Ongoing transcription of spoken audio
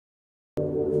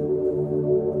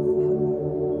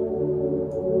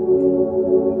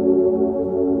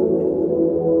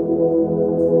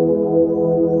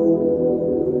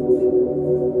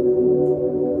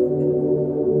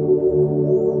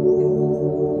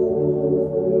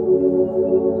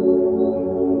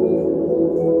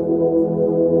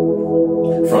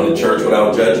from the Church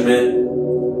Without Judgment.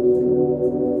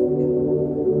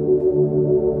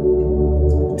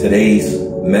 Today's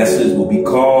message will be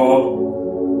called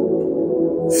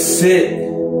Sit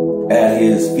at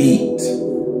His Feet.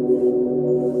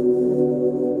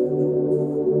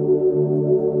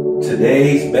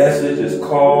 Today's message is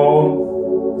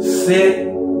called Sit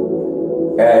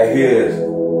at His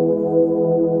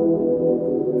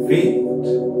Feet.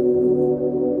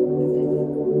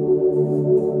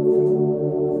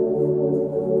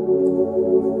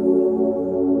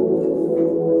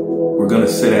 We're going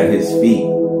to sit at His feet.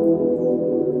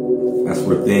 That's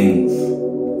where things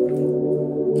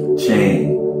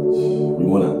change. We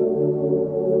want to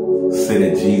sit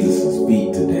at Jesus'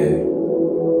 feet today.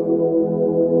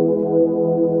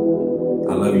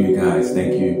 I love you guys.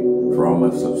 Thank you for all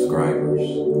my subscribers. I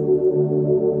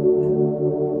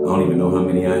don't even know how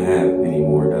many I have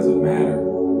anymore. It doesn't matter.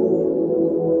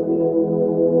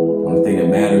 One thing that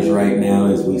matters right now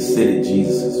is we sit at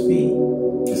Jesus' feet.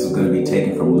 This is going to be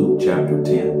taken from Luke chapter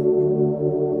 10.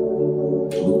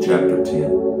 Luke chapter 10.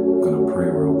 I'm going to pray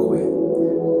real quick.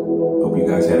 Hope you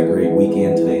guys had a great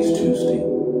weekend. Today's Tuesday.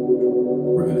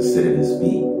 We're going to sit at His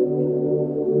feet.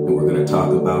 And we're going to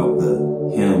talk about the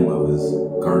hem of His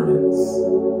garments.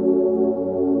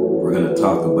 We're going to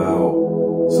talk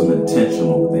about some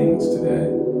intentional things today.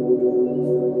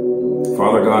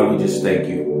 Father God, we just thank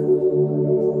you.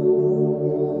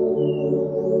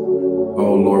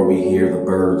 Oh Lord, we hear the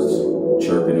birds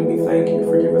chirping and we thank you.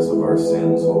 Forgive us of our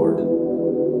sins, Lord.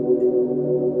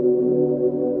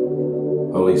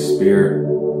 Holy Spirit,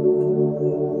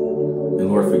 and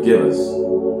Lord, forgive us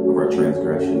of our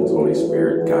transgressions. Holy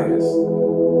Spirit, guide us.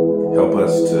 Help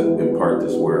us to impart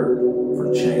this word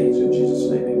for change. In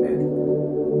Jesus' name, amen.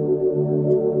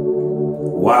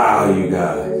 Wow, you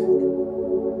guys.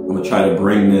 I'm going to try to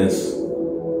bring this.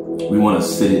 We want to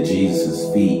sit at Jesus'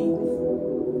 feet.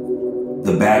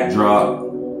 The backdrop,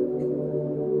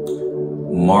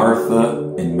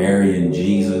 Martha and Mary and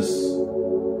Jesus,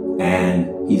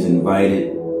 and He's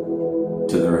invited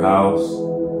to their house.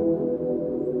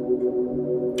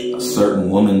 A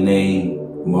certain woman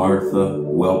named Martha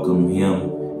welcomed Him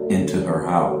into her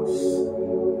house.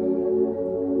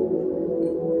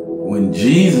 When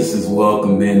Jesus is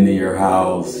welcomed into your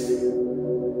house,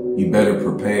 you better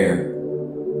prepare.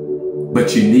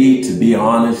 But you need to be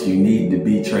honest. You need to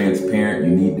be transparent.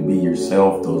 You need to be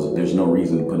yourself. There's no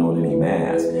reason to put on any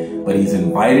mask. But He's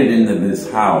invited into this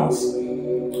house.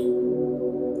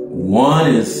 One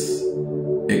is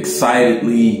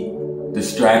excitedly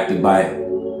distracted by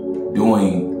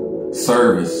doing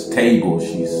service table.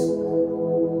 She's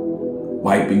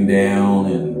wiping down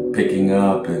and picking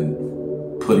up and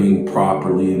putting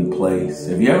properly in place.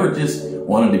 Have you ever just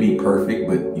wanted to be perfect,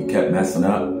 but you kept messing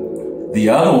up? The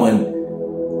other one,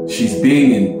 she's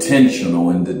being intentional.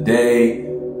 And today,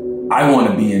 I want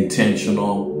to be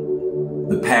intentional.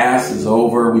 The past is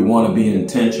over. We want to be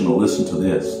intentional. Listen to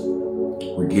this.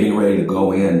 We're getting ready to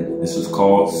go in. This is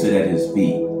called Sit at His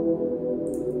Feet.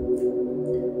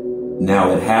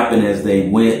 Now, it happened as they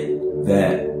went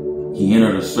that He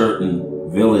entered a certain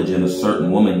village, and a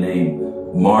certain woman named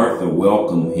Martha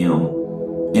welcomed Him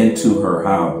into her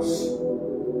house.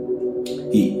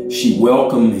 She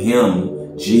welcomed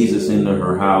Him, Jesus, into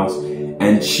her house,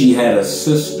 and she had a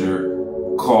sister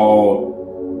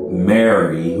called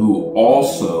Mary who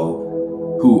also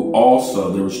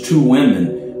there was two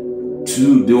women,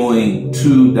 doing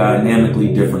two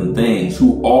dynamically different things,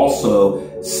 who also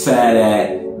sat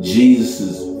at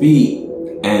Jesus's feet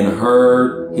and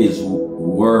heard His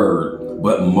word.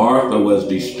 But Martha was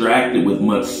distracted with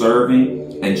much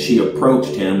serving, and she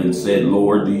approached Him and said,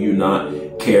 Lord, do you not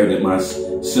care that my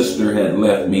sister had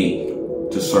left me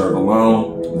to serve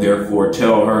alone? Therefore,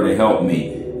 tell her to help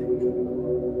me.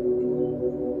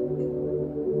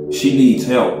 She needs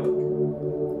help.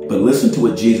 But listen to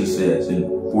what Jesus says in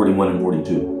 41 and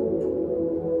 42.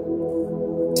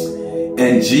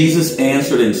 And Jesus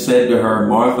answered and said to her,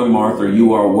 Martha, Martha,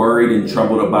 you are worried and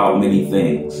troubled about many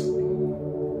things.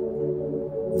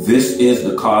 This is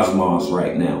the cosmos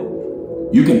right now.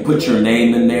 You can put your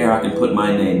name in there. I can put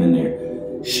my name in there.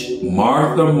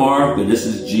 Martha, Martha, this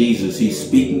is Jesus. He's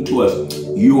speaking to us.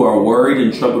 You are worried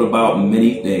and troubled about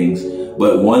many things,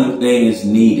 but one thing is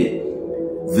needed.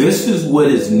 This is what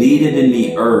is needed in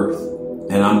the earth,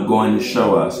 and I'm going to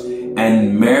show us.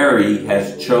 And Mary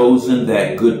has chosen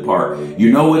that good part. You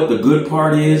know what the good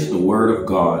part is? The Word of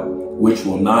God, which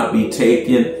will not be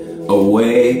taken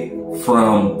away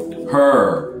from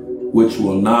her. Which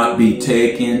will not be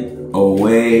taken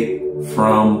away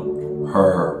from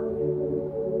her.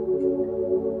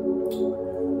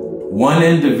 One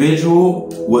individual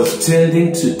was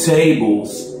tending to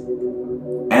tables,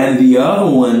 and the other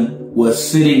one was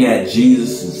sitting at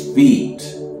Jesus' feet.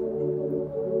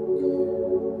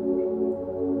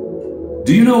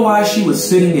 Do you know why she was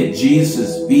sitting at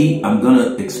Jesus' feet? I'm going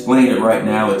to explain it right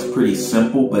now. It's pretty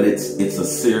simple, but it's a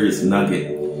serious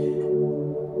nugget.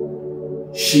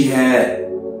 She had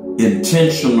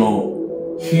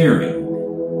intentional hearing.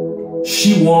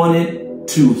 She wanted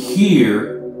to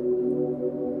hear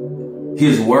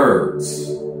his words.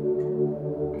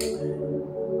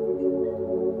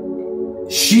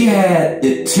 She had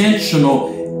attention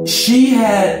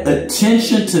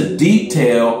to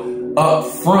detail up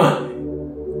front.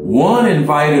 One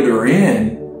invited her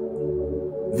in.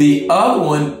 The other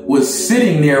one was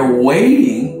sitting there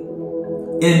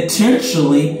waiting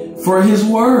intentionally for his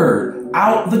word.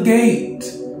 Out the gate.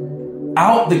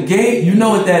 Out the gate, you know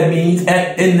what that means.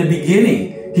 In the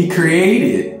beginning, he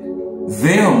created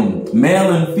them, male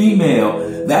and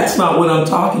female. That's not what I'm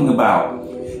talking about.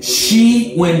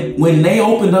 When they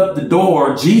opened up the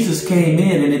door, Jesus came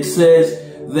in, and it says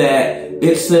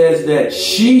that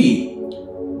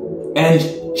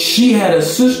she had a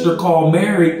sister called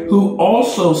Mary who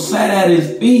also sat at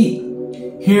his feet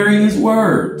hearing his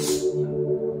words.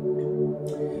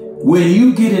 When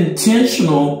you get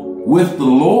intentional with the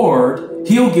Lord,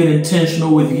 he'll get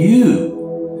intentional with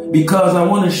you, because I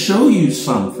want to show you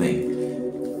something.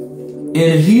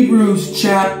 In Hebrews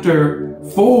chapter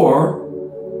 4,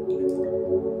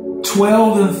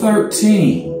 12 and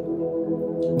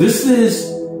 13, this is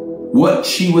what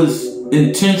she was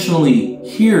intentionally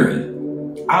hearing.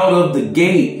 Out of the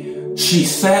gate, she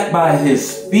sat by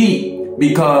his feet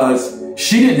because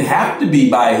she didn't have to be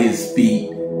by his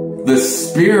feet. The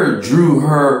Spirit drew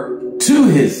her to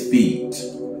his feet.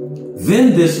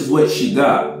 Then this is what she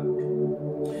got.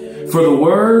 For the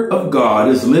word of God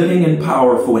is living and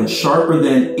powerful and sharper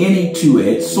than any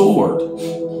two-edged sword,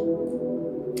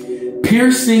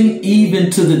 piercing even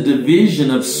to the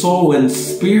division of soul and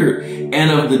spirit and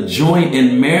of the joint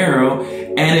and marrow,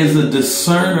 and is a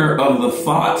discerner of the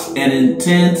thoughts and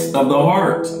intents of the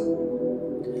heart.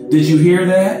 Did you hear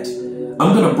that?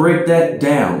 I'm going to break that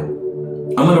down.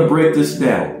 I'm going to break this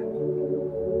down.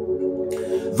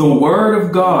 The Word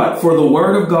of God, for the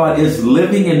Word of God is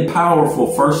living and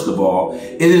powerful, first of all.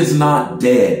 It is not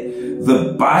dead.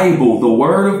 The Bible, the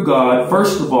Word of God,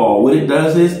 first of all, what it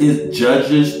does is it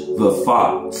judges the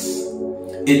thoughts.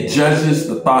 It judges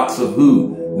the thoughts of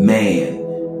who? Man.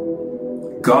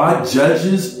 God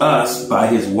judges us by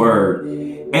his word,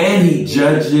 and he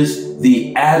judges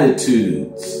the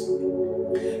attitudes.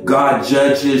 God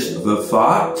judges the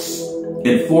thoughts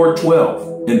in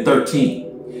 4:12 and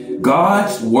 13.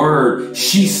 God's word,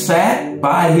 she sat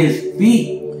by his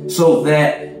feet so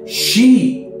that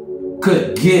she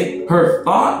could get her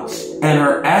thoughts and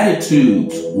her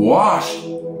attitudes washed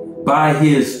by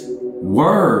his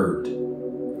word.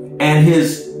 And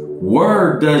his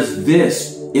word does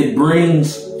this. It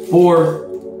brings forth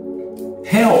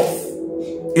health.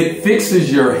 It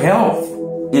fixes your health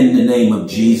in the name of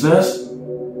Jesus.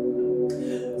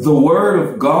 The word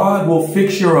of God will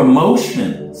fix your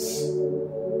emotions.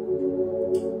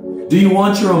 Do you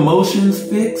want your emotions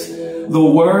fixed? The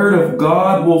word of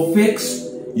God will fix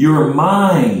your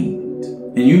mind.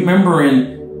 And you remember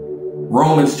in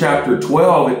Romans chapter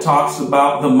 12, it talks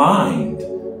about the mind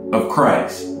of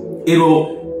Christ.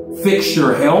 It'll fix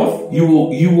your health. You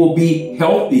will be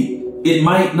healthy. It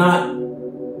might not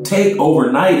take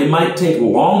overnight. It might take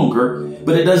longer,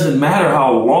 but it doesn't matter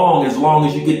how long, as long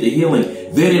as you get the healing.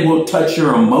 Then it will touch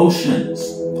your emotions.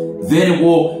 Then it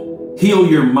will heal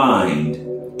your mind.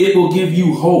 It will give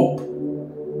you hope.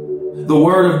 The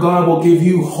word of God will give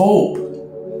you hope.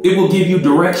 It will give you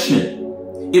direction.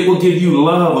 It will give you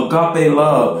love, agape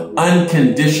love,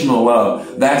 unconditional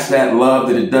love. That's that love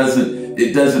that it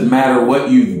doesn't matter what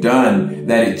you've done,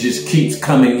 that it just keeps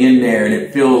coming in there and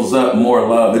it fills up more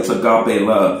love. It's agape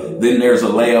love. Then there's a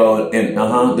Leo and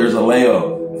there's a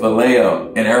Leo,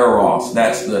 Phileo, and Eros.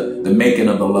 That's the making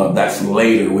of the love. That's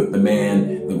later with the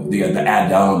man, the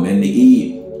Adam and the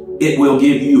Eve. It will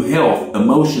give you health,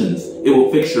 emotions. It will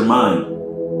fix your mind.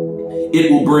 It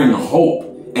will bring hope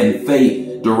and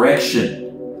faith,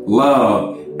 direction,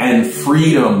 love, and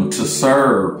freedom to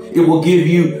serve. It will give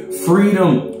you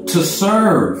freedom to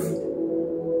serve.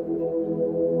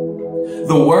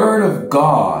 The word of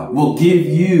God will give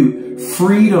you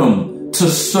freedom to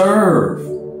serve.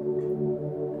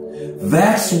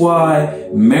 That's why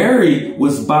Mary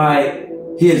was by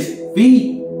his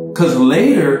feet, because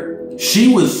later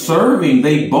she was serving.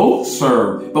 They both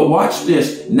served. But watch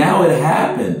this. Now it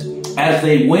happened. As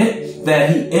they went that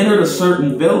he entered a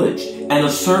certain village, and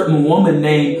a certain woman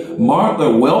named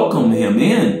Martha welcomed him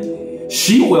in.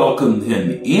 She welcomed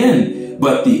him in,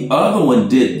 but the other one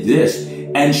did this.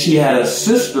 And she had a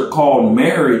sister called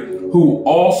Mary who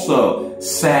also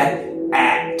sat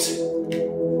at.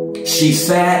 She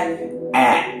sat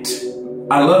at.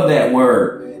 I love that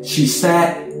word. She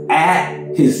sat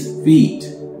at his feet.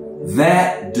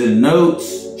 That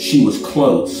denotes she was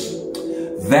close.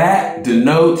 That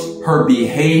denotes her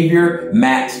behavior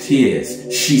matched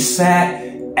his. She sat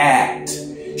at.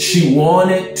 She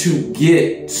wanted to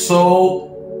get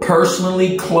so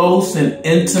personally close and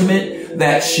intimate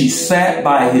that she sat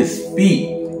by his feet.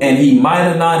 And he might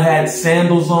have not had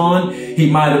sandals on. He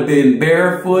might have been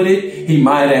barefooted. He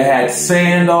might have had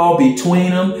sand all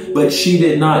between them. But she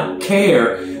did not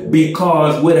care,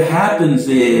 because what happens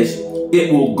is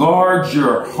it will guard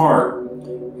your heart.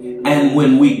 And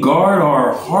when we guard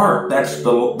our heart, that's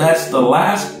the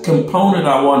last component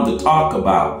I wanted to talk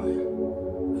about.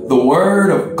 The word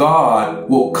of God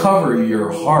will cover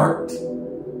your heart.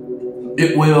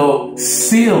 It will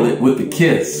seal it with a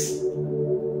kiss.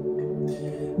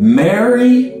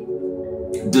 Mary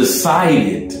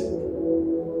decided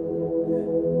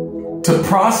to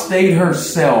prostrate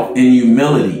herself in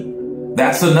humility.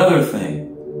 That's another thing.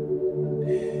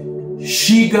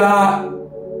 She got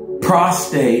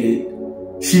prostrated.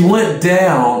 She went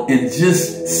down and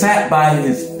just sat by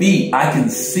his feet. I can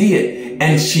see it.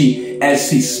 And as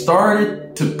she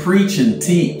started to preach and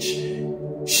teach,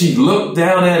 she looked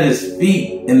down at his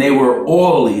feet, and they were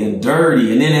oily and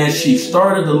dirty. And then as she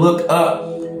started to look up,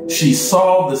 she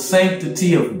saw the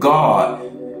sanctity of God.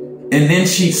 And then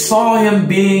she saw him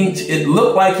it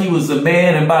looked like he was a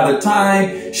man. And by the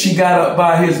time she got up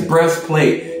by his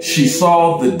breastplate, she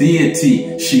saw the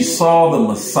deity. She saw the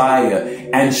Messiah,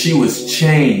 and she was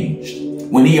changed.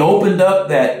 When Martha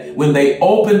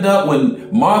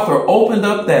opened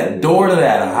up that door to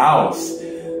that house,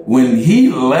 when he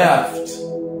left,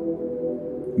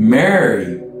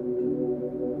 Mary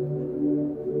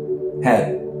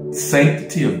had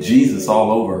sanctity of Jesus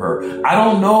all over her. I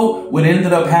don't know what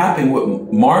ended up happening with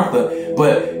Martha,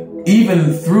 but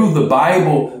even through the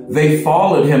Bible, they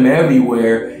followed him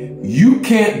everywhere. You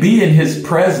can't be in his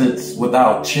presence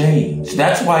without change.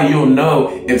 That's why you'll know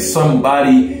if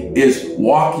somebody is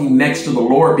walking next to the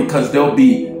Lord, because they'll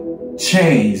be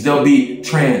changed. They'll be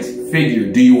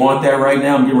transfigured. Do you want that right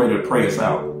now? I'm getting ready to pray us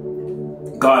out.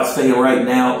 God's saying right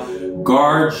now,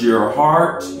 guard your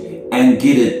heart and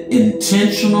get it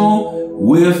intentional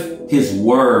with his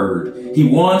word. He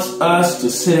wants us to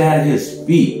sit at his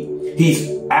feet. He's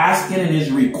asking and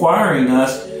is requiring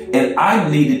us, and I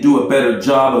need to do a better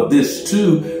job of this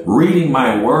too, reading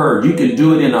my word. You can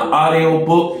do it in an audio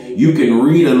book. You can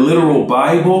read a literal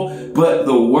Bible, but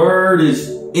the word is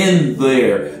in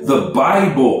there. The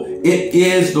Bible, it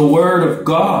is the word of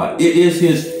God. It is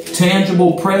his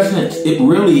tangible presence. It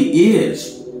really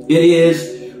is. It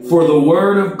is. For the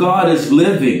word of God is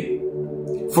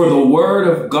living. For the word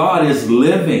of God is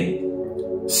living.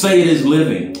 Say it is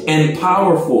living and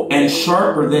powerful and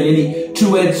sharper than any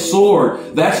two-edged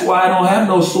sword. That's why I don't have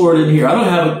no sword in here. I don't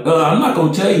have. I'm not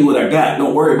going to tell you what I got.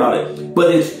 Don't worry about it.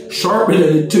 But it's sharper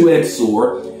than a two-edged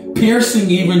sword, piercing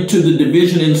even to the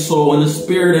division in soul and the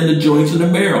spirit and the joints and the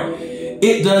marrow.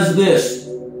 It does this.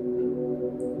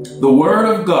 The word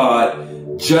of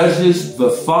God judges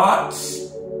the thoughts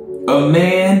of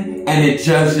man, and it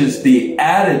judges the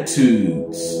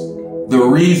attitudes, the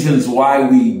reasons why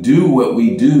we do what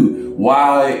we do.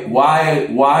 Why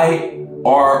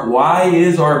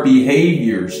is our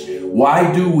behaviors?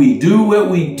 Why do we do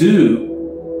what we do?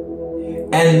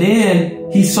 And then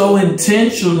he's so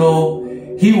intentional.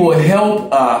 He will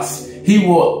help us. He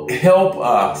will help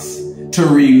us to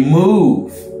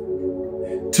remove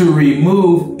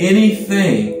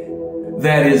anything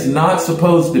that is not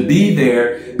supposed to be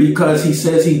there, because he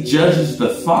says he judges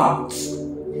the thoughts.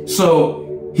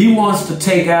 So he wants to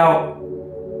take out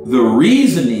the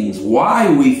reasonings why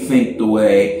we think the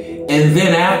way. And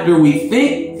then after we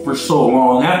think for so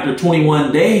long, after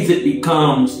 21 days, it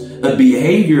becomes a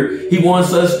behavior. He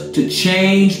wants us to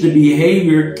change the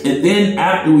behavior. And then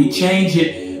after we change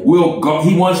it, he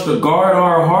wants to guard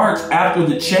our hearts after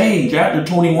the change. After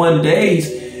 21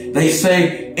 days, they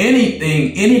say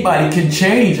anybody can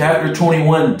change after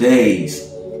 21 days.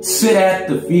 Sit at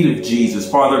the feet of Jesus.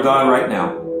 Father God, right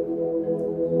now,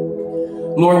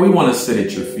 Lord, we want to sit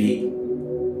at your feet.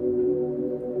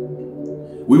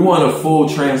 We want a full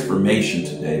transformation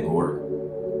today, Lord.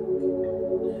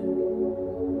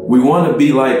 We want to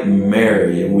be like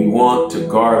Mary, and we want to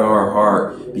guard our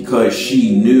heart, because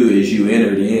she knew as you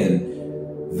entered in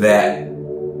that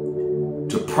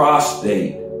to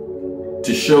prostrate,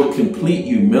 to show complete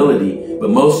humility, but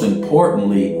most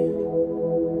importantly,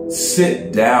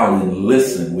 sit down and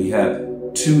listen. We have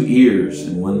 2 ears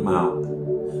and 1 mouth.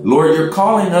 Lord, you're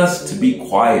calling us to be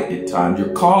quiet at times.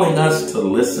 You're calling us to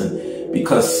listen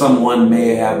because someone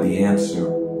may have the answer.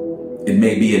 It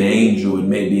may be an angel. It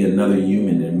may be another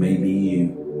human. It may be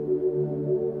you.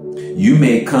 You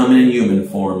may come in human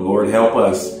form. Lord, help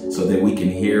us so that we can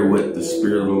hear what the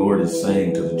Spirit of the Lord is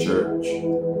saying to the church.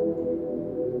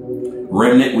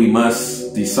 Remnant, we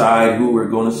must decide who we're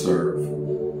going to serve.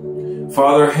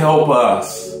 Father, help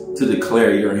us to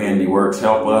declare your handiworks.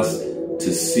 Help us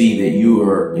to see that you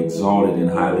are exalted and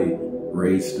highly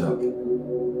raised up.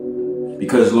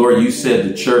 Because, Lord, you said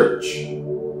the church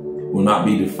will not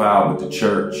be defiled, but the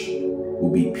church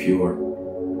will be pure,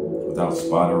 without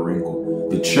spot or wrinkle.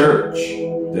 The church,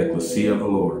 the ecclesia of the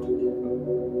Lord.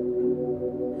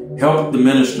 Help the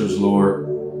ministers, Lord.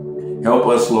 Help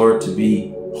us, Lord, to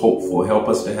be hopeful. Help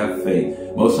us to have faith.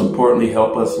 Most importantly,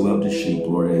 help us love the sheep,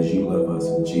 Lord, as you love us.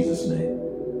 In Jesus' name.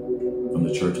 From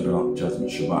the Church of the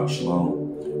Judgment, Shabbat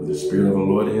Shalom. Where the Spirit of the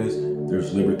Lord is,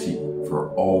 there's liberty for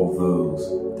all those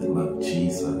that love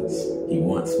Jesus. He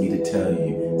wants me to tell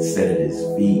you, sit at his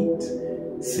feet.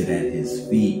 Sit at his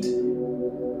feet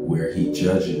where he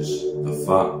judges the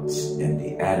thoughts and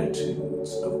the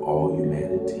attitudes of all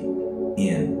humanity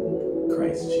in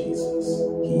Christ Jesus.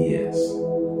 He is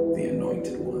the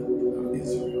anointed one of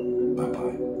Israel.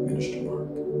 Bye-bye, Minister Mark.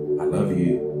 I love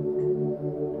you.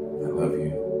 I love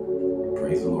you.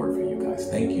 Praise the Lord for you guys.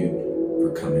 Thank you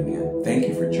for coming in. Thank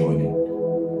you for joining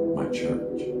my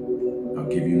church. I'll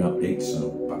give you an update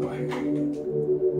soon. Bye-bye.